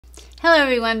Hello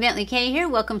everyone, BentlyK here.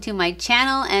 Welcome to my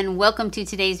channel and welcome to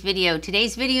today's video.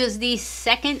 Today's video is the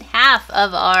second half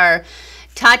of our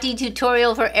Tati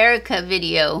tutorial for Erica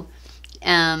video.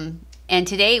 And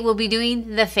today we'll be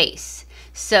doing the face.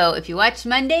 So if you watched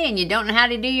Monday and you don't know how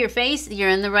to do your face, you're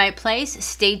in the right place.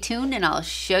 Stay tuned and I'll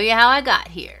show you how I got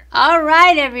here. All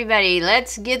right, everybody,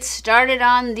 let's get started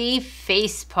on the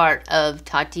face part of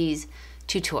Tati's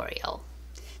tutorial.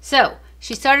 So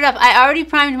she started off, I already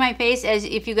primed my face, as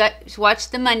if you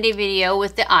watched the Monday video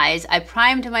with the eyes. I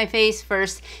primed my face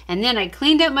first, and then I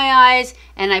cleaned up my eyes,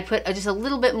 and I put just a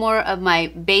little bit more of my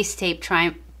base tape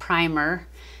primer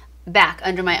back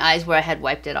under my eyes where I had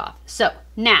wiped it off. So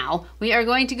now we are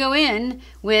going to go in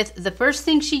with, the first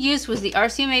thing she used was the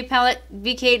RCMA palette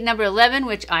VK number 11,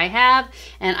 which I have,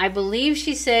 and I believe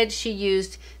she said she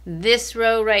used this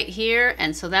row right here,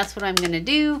 and so that's what I'm going to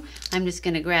do. I'm just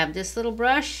going to grab this little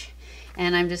brush,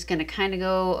 and I'm just going to kind of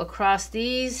go across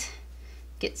these,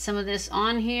 get some of this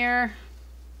on here,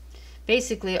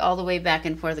 basically all the way back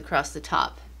and forth across the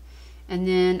top. And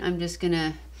then I'm just going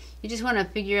to, you just want to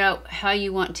figure out how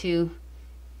you want to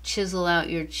chisel out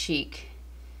your cheek.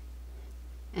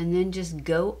 And then just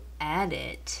go at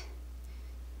it.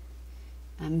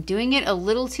 I'm doing it a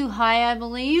little too high, I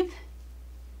believe.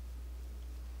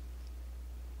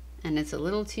 And it's a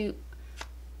little too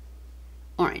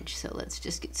orange, so let's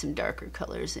just get some darker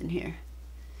colors in here.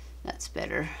 That's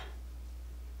better.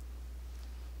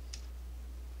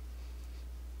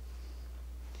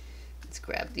 Let's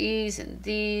grab these and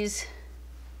these.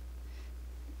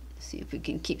 See if we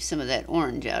can keep some of that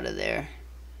orange out of there.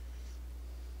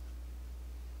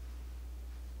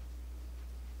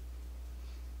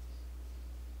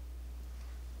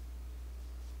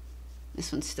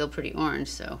 This one's still pretty orange,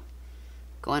 so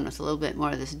go in with a little bit more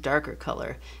of this darker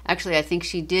color. Actually, I think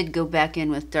she did go back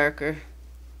in with darker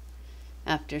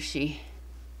after she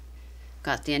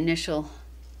got the initial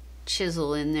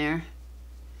chisel in there.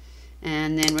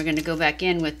 And then we're going to go back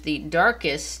in with the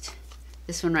darkest,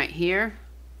 this one right here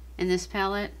in this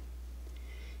palette,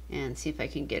 and see if I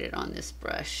can get it on this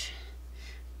brush.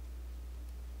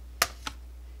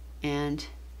 And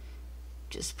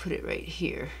just put it right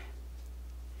here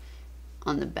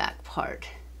on the back part,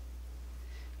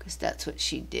 because that's what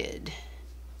she did.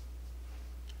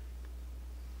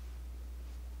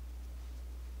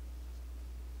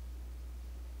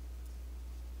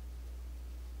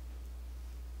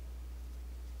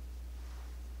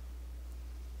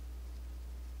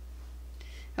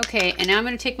 Okay, and now I'm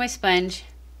going to take my sponge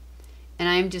and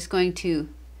I'm just going to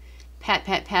pat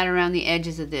around the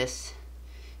edges of this,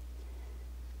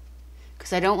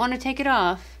 because I don't want to take it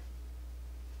off.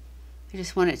 I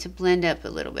just want it to blend up a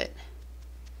little bit.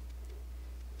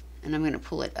 And I'm going to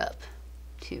pull it up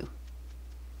too.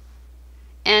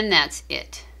 And that's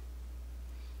it.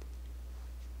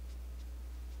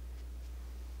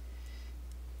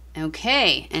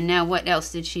 Okay, and now what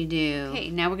else did she do? Okay,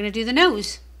 now we're going to do the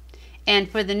nose. And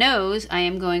for the nose, I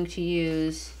am going to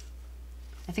use,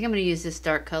 I think I'm going to use this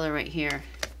dark color right here,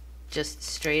 just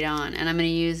straight on. And I'm going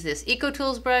to use this Eco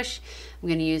Tools brush. I'm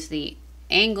going to use the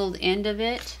angled end of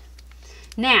it.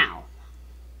 Now,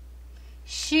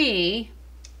 she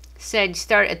said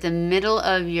start at the middle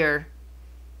of your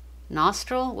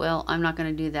nostril. Well, I'm not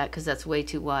going to do that because that's way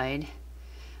too wide.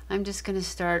 I'm just going to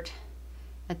start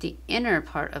at the inner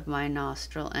part of my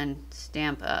nostril and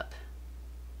stamp up,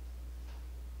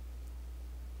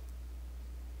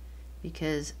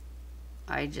 because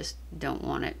I just don't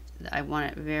want it, I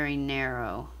want it very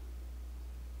narrow.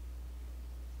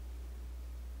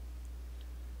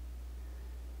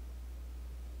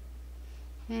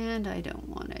 And I don't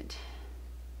want it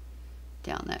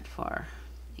down that far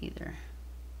either.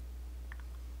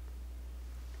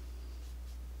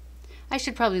 I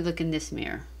should probably look in this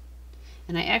mirror.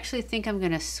 And I actually think I'm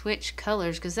going to switch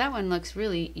colors, because that one looks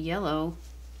really yellow.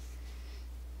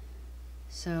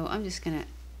 So I'm just going to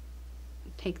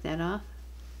take that off,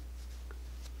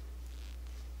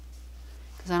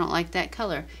 because I don't like that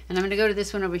color. And I'm going to go to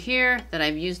this one over here that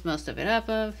I've used most of it up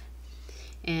of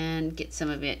and get some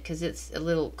of it, because it's a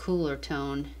little cooler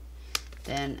tone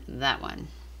than that one.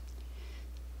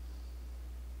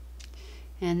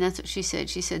 And that's what she said.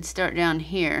 She said start down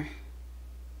here.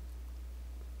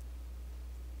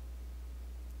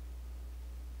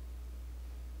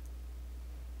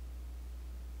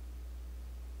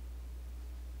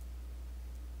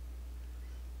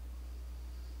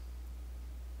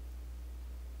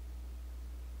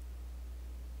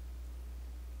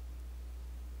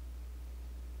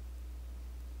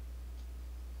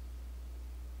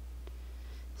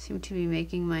 Seem to be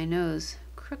making my nose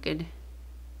crooked.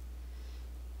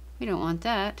 We don't want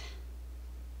that.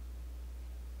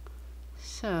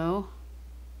 So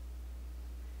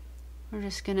we're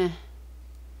just gonna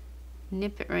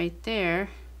nip it right there,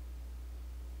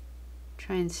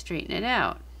 try and straighten it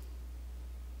out.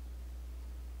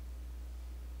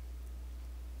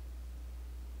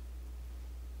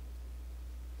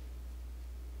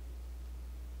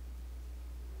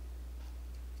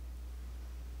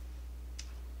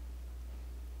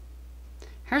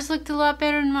 Hers looked a lot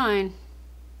better than mine.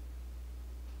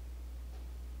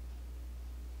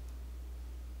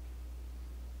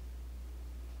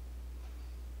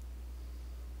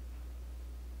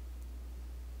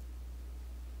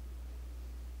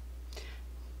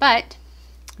 But,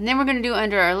 and then we're going to do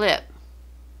under our lip.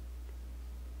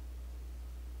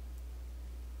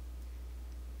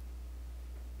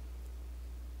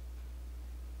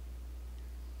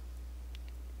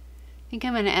 I think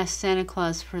I'm going to ask Santa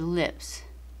Claus for lips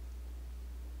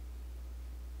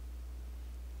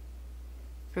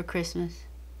for Christmas.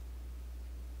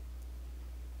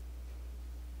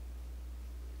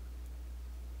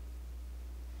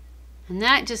 And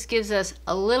that just gives us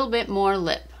a little bit more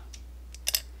lip.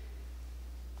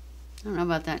 I don't know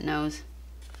about that nose,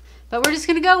 but we're just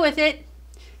gonna go with it.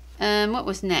 What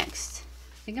was next?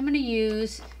 I think I'm gonna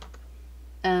use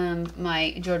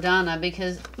my Jordana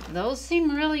because those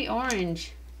seem really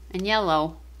orange and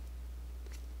yellow.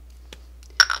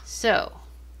 So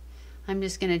I'm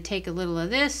just gonna take a little of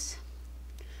this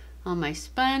on my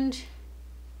sponge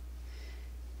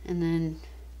and then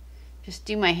just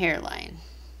do my hairline.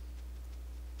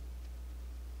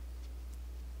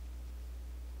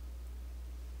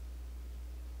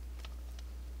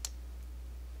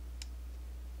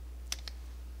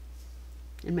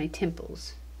 And my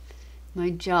temples,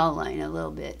 my jawline a little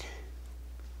bit.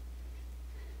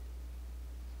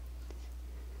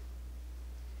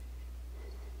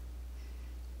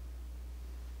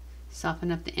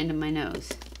 Soften up the end of my nose.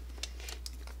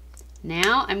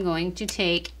 Now I'm going to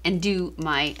take and do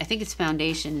my, I think it's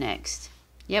foundation next.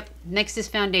 Yep, next is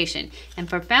foundation. And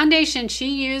for foundation,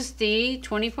 she used the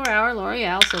 24-hour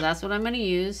L'Oreal, so that's what I'm going to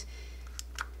use.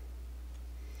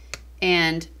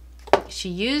 And she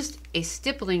used a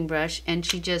stippling brush and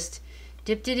she just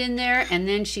dipped it in there, and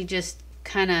then she just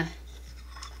kind of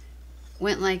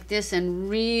went like this and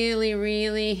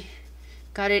really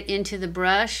got it into the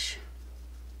brush.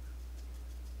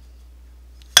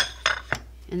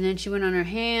 And then she went on her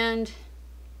hand.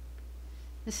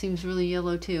 This seems really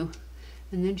yellow too.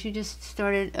 And then she just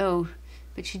started, oh,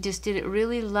 but she just did it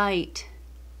really light.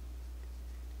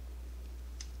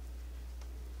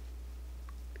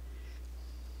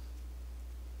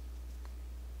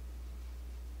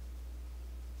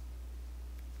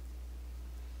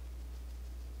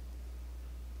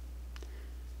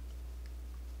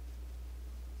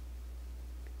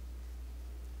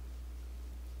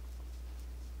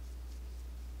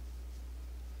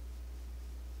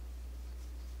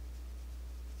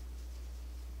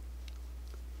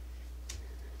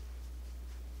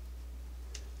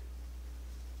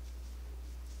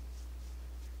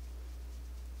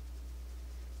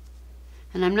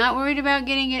 And I'm not worried about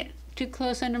getting it too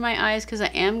close under my eyes because I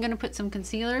am going to put some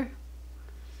concealer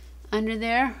under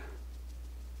there.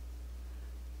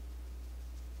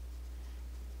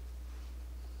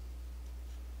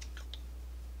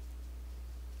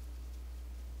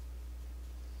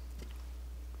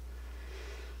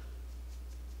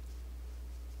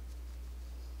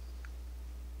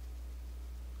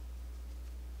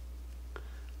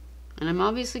 And I'm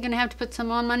obviously going to have to put some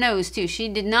on my nose too. She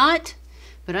did not.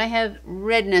 But I have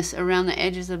redness around the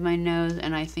edges of my nose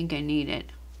and I think I need it.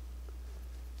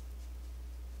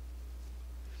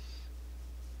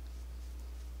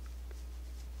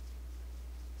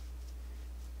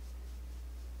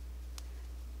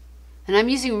 And I'm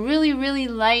using really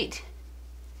light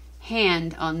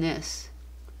hand on this.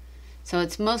 So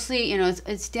it's mostly, you know,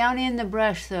 it's down in the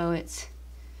brush, so it's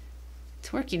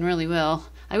working really well.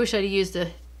 I wish I'd used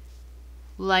a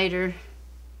lighter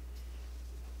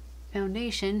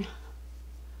foundation,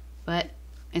 but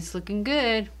it's looking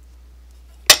good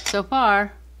so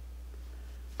far,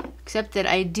 except that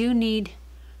I do need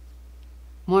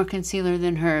more concealer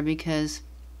than her because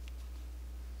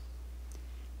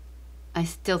I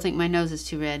still think my nose is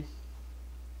too red.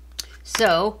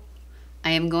 So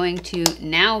I am going to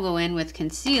now go in with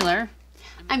concealer.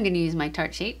 I'm going to use my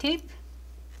Tarte Shape Tape.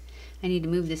 I need to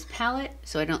move this palette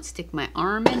so I don't stick my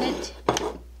arm in it.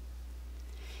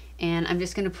 And I'm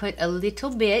just going to put a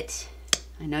little bit,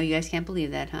 I know you guys can't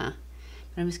believe that, huh?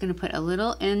 But I'm just going to put a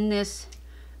little in this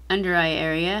under eye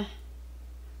area,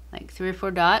 like 3 or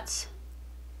 4 dots.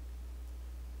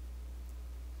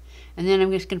 And then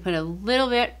I'm just going to put a little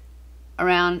bit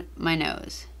around my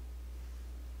nose.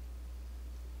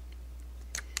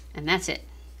 And that's it.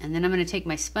 And then I'm going to take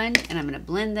my sponge and I'm going to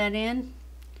blend that in.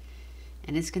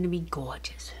 And it's going to be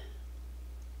gorgeous.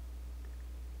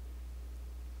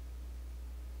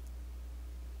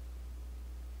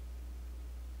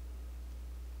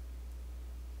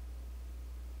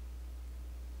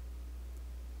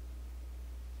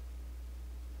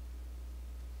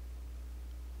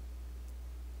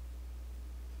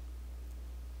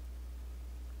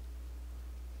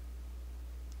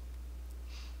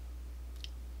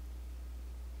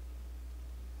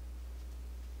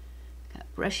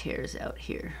 Brush hairs out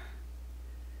here,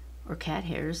 or cat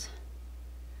hairs.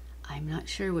 I'm not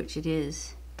sure which it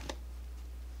is.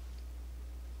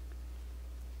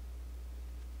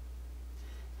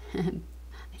 I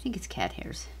think it's cat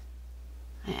hairs.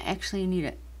 I actually need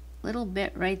a little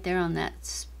bit right there on that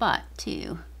spot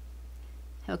too.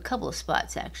 I have a couple of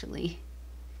spots actually.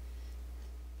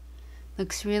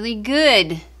 Looks really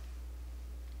good.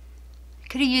 I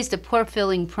could have used a pore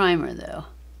filling primer though.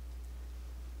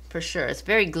 For sure. It's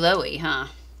very glowy, huh?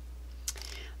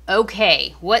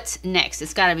 Okay, what's next?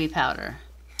 It's got to be powder.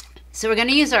 So we're going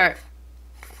to use our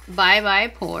Bye Bye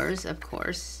Pores, of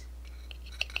course.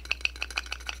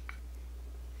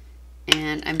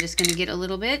 And I'm just going to get a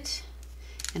little bit.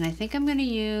 And I think I'm going to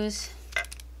use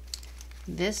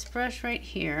this brush right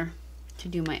here to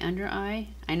do my under eye.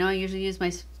 I know I usually use my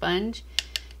sponge,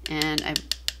 and I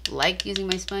like using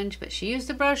my sponge, but she used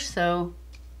the brush, so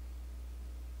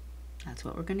that's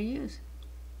what we're going to use.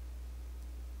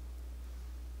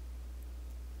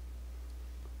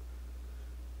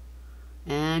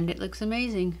 And it looks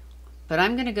amazing. But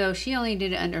I'm going to go, she only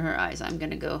did it under her eyes. I'm going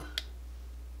to go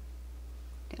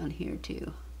down here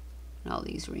too. And all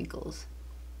these wrinkles.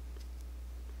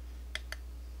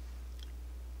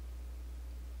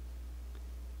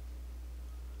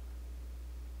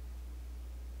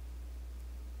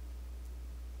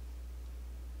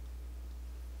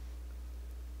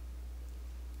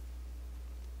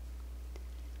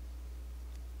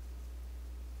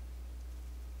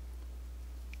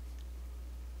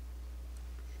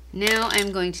 Now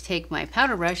I'm going to take my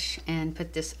powder brush and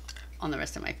put this on the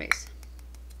rest of my face.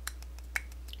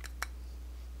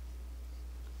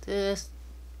 Just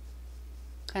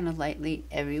kind of lightly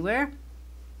everywhere.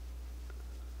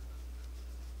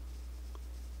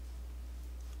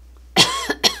 What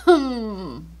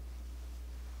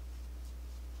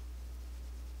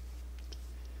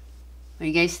do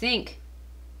you guys think?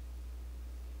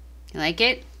 You like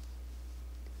it?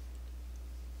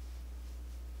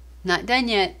 Not done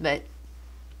yet, but...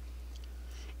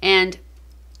 And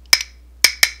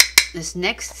this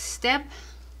next step,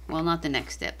 well, not the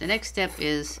next step. The next step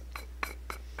is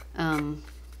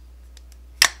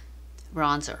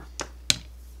bronzer.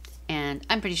 And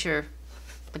I'm pretty sure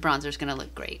the bronzer is going to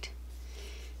look great.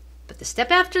 But the step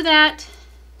after that,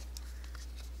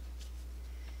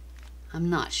 I'm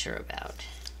not sure about.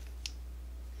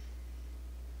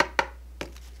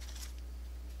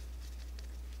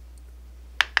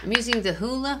 I'm using the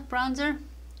Hoola bronzer,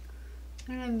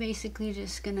 and I'm basically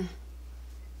just gonna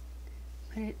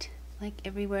put it like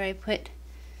everywhere I put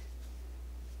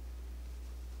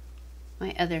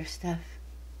my other stuff.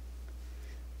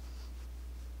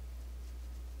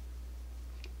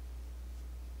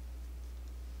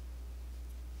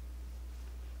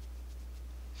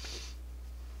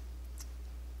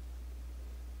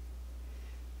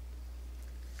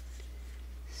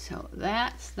 So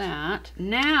that's that.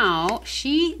 Now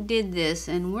she did this,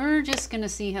 and we're just gonna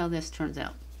see how this turns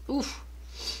out. Oof.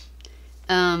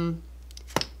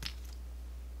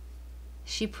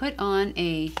 She put on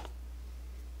a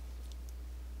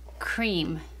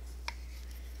cream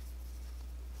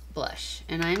blush,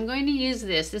 and I'm going to use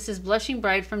this. This is Blushing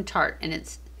Bride from Tarte, and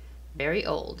it's very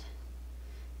old,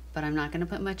 but I'm not gonna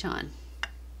put much on.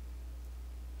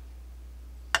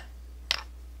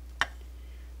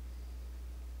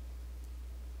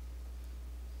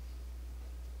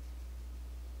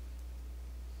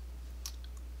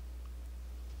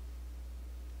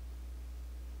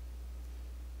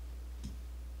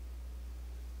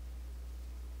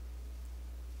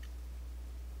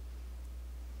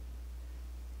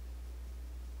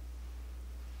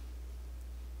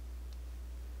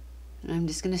 I'm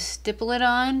just going to stipple it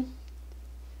on.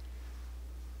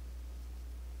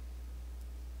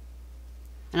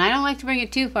 And I don't like to bring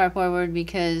it too far forward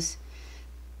because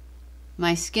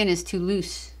my skin is too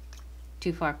loose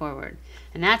too far forward.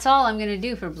 And that's all I'm going to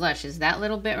do for blush, is that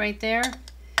little bit right there.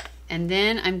 And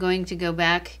then I'm going to go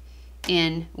back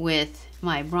in with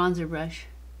my bronzer brush,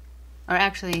 or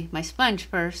actually my sponge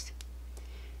first,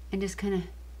 and just kind of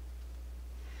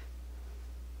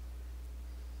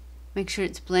make sure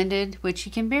it's blended, which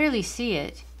you can barely see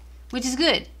it. which is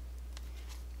good.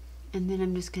 And then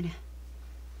I'm just gonna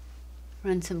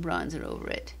run some bronzer over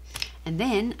it. And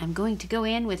then I'm going to go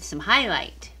in with some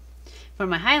highlight. For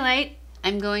my highlight,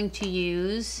 I'm going to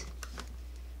use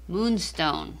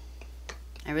Moonstone.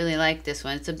 I really like this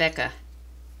one. It's a Becca.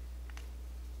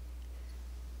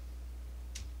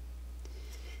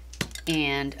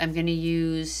 And I'm going to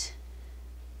use,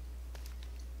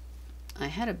 I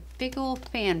had a big old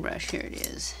fan brush. Here it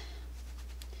is.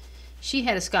 She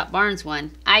had a Scott Barnes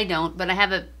one. I don't, but I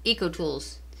have a Eco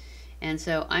Tools. And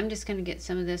so I'm just going to get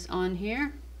some of this on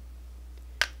here.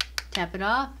 Tap it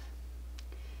off.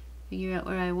 Figure out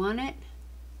where I want it.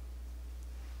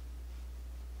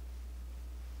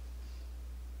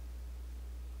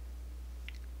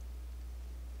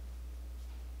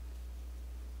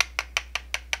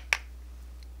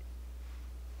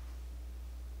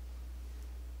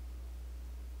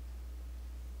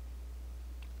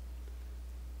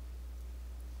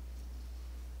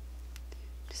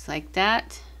 Just like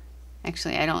that.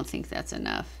 Actually, I don't think that's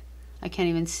enough. I can't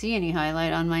even see any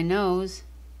highlight on my nose.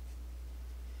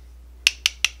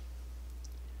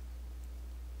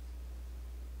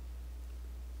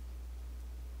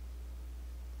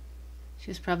 She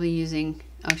was probably using,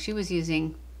 oh, she was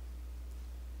using,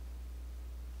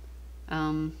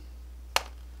 I'm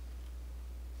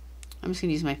just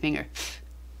gonna use my finger.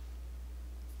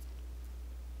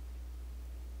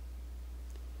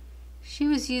 She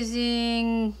was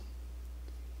using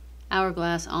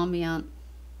Hourglass Ambient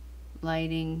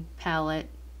lighting palette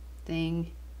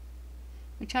thing,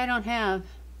 which I don't have.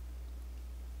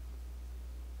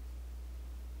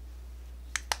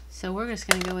 So we're just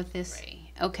gonna go with this.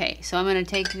 Okay, so I'm gonna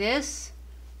take this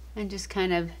and just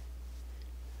kind of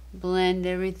blend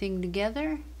everything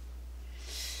together.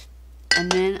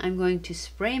 And then I'm going to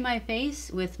spray my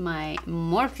face with my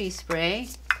Morphe spray.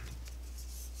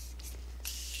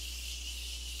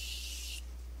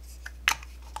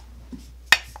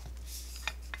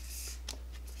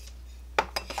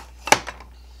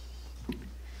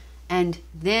 And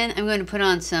then I'm going to put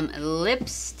on some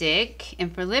lipstick.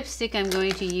 And for lipstick, I'm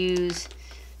going to use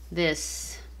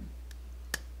this,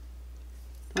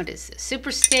 what is this?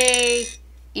 Superstay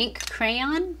ink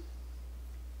crayon.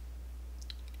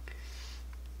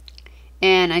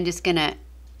 And I'm just gonna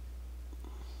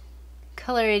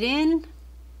color it in.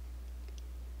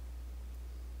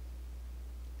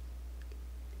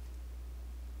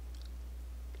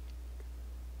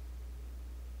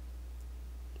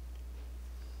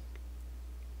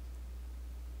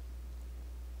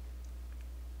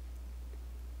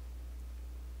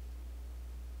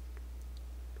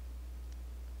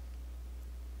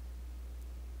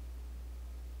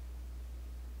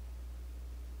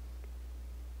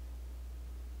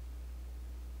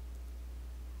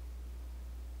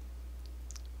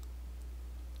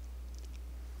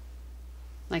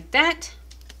 Like that.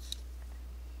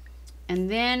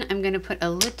 And then I'm going to put a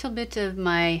little bit of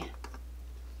my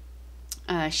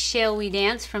Shall We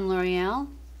Dance from L'Oreal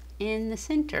in the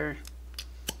center,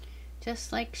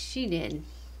 just like she did.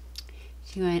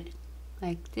 She went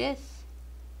like this.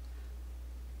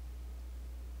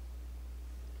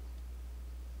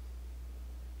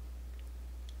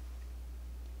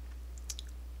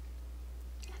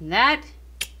 And that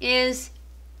is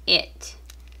it.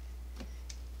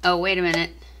 Oh, wait a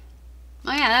minute.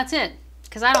 Oh yeah, that's it.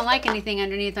 Because I don't like anything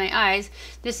underneath my eyes.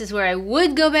 This is where I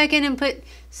would go back in and put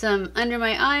some under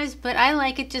my eyes, but I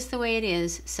like it just the way it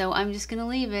is. So I'm just going to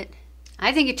leave it.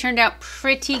 I think it turned out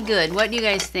pretty good. What do you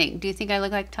guys think? Do you think I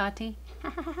look like Tati?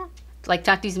 Like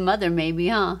Tati's mother maybe,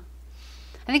 huh?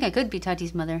 I think I could be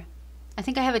Tati's mother. I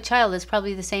think I have a child that's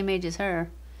probably the same age as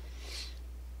her.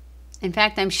 In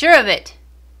fact, I'm sure of it.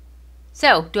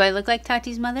 So, do I look like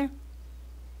Tati's mother?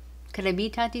 Could I be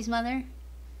Tati's mother?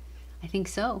 I think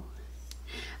so.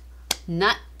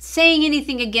 Not saying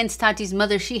anything against Tati's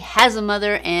mother. She has a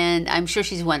mother and I'm sure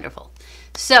she's wonderful.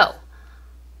 So,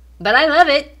 but I love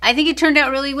it. I think it turned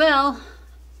out really well.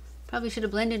 Probably should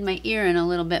have blended my ear in a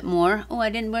little bit more. Oh,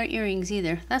 I didn't wear earrings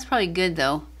either. That's probably good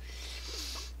though.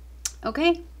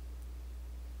 Okay.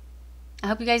 I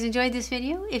hope you guys enjoyed this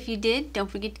video. If you did,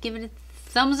 don't forget to give it a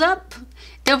thumbs up.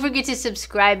 Don't forget to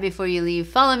subscribe before you leave.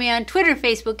 Follow me on Twitter,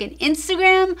 Facebook, and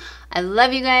Instagram. I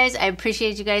love you guys. I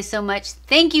appreciate you guys so much.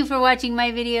 Thank you for watching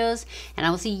my videos, and I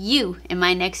will see you in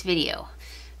my next video.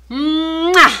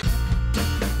 Mwah!